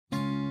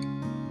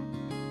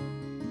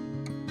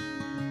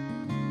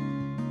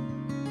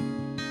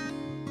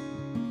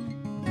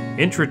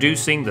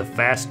Introducing the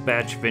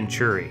FastBatch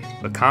Venturi,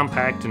 a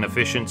compact and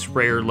efficient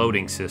sprayer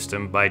loading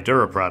system by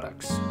Dura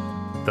products.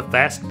 The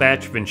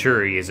FastBatch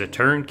Venturi is a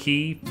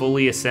turnkey,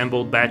 fully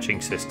assembled batching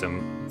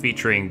system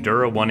featuring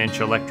Dura 1-inch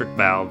electric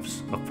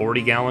valves, a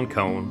 40-gallon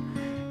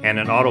cone, and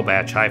an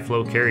auto-batch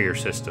high-flow carrier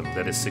system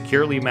that is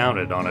securely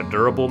mounted on a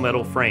durable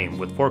metal frame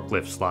with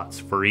forklift slots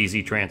for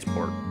easy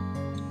transport.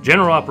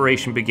 General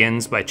operation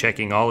begins by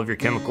checking all of your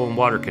chemical and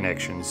water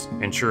connections,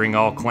 ensuring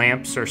all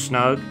clamps are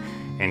snug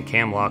and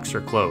cam locks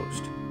are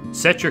closed.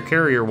 Set your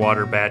carrier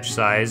water batch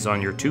size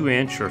on your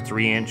 2-inch or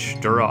 3-inch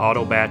Dura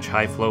auto batch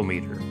high flow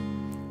meter.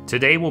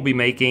 Today we'll be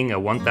making a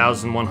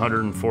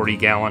 1,140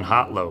 gallon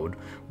hot load.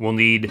 We'll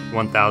need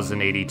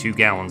 1,082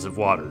 gallons of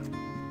water.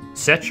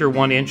 Set your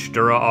 1-inch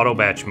Dura auto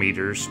batch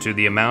meters to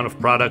the amount of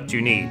product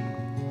you need.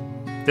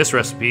 This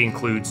recipe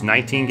includes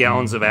 19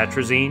 gallons of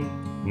atrazine,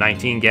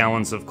 19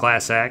 gallons of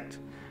Class Act,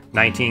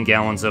 19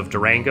 gallons of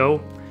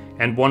Durango,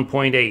 and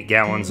 1.8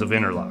 gallons of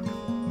Interlock.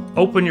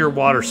 Open your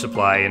water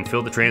supply and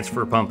fill the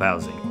transfer pump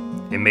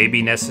housing. It may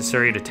be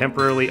necessary to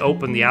temporarily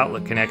open the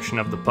outlet connection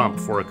of the pump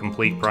for a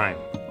complete prime.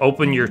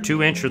 Open your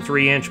 2-inch or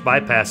 3-inch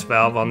bypass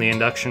valve on the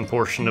induction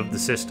portion of the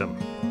system.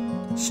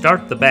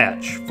 Start the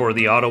batch for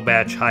the auto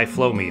batch high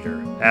flow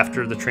meter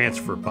after the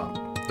transfer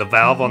pump. The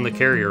valve on the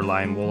carrier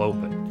line will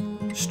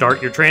open.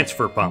 Start your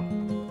transfer pump.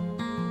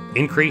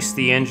 Increase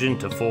the engine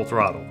to full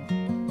throttle.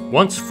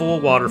 Once full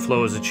water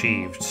flow is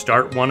achieved,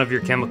 start one of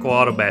your chemical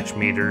auto batch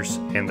meters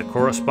and the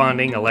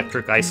corresponding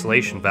electric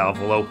isolation valve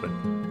will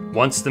open.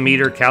 Once the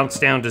meter counts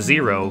down to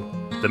 0,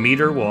 the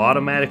meter will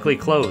automatically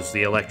close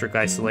the electric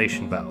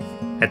isolation valve.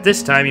 At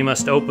this time you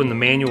must open the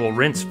manual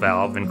rinse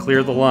valve and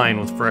clear the line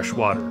with fresh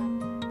water.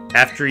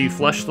 After you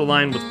flush the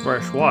line with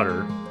fresh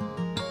water,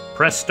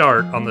 press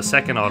start on the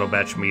second auto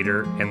batch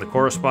meter and the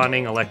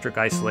corresponding electric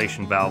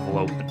isolation valve will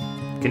open.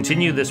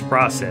 Continue this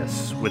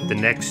process with the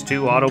next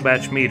 2 auto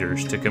batch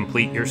meters to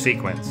complete your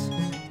sequence.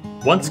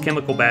 Once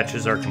chemical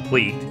batches are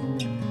complete,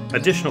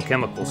 additional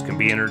chemicals can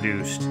be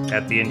introduced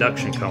at the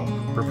induction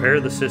cone. Prepare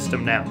the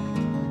system now.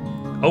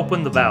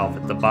 Open the valve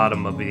at the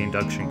bottom of the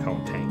induction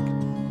cone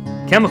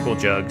tank. Chemical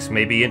jugs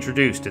may be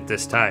introduced at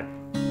this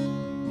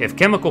time. If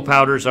chemical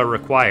powders are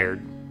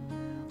required,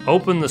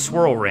 open the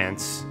swirl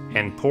rinse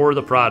and pour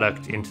the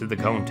product into the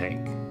cone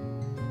tank.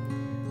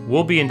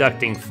 We'll be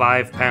inducting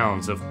 5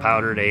 pounds of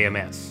powdered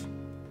AMS.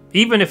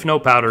 Even if no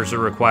powders are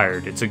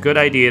required, it's a good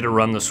idea to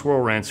run the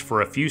swirl rinse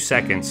for a few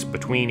seconds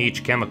between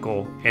each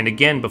chemical and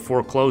again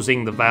before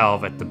closing the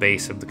valve at the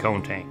base of the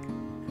cone tank.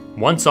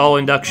 Once all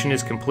induction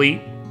is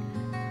complete,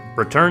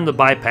 return the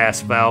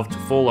bypass valve to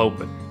full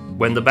open.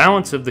 When the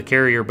balance of the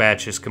carrier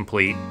batch is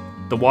complete,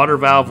 the water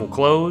valve will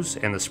close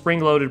and the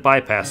spring-loaded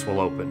bypass will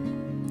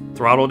open.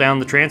 Throttle down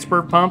the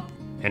transfer pump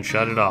and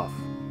shut it off.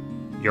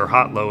 Your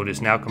hot load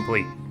is now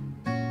complete.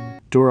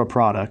 Dura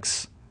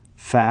products.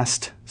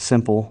 Fast,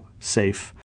 simple, safe.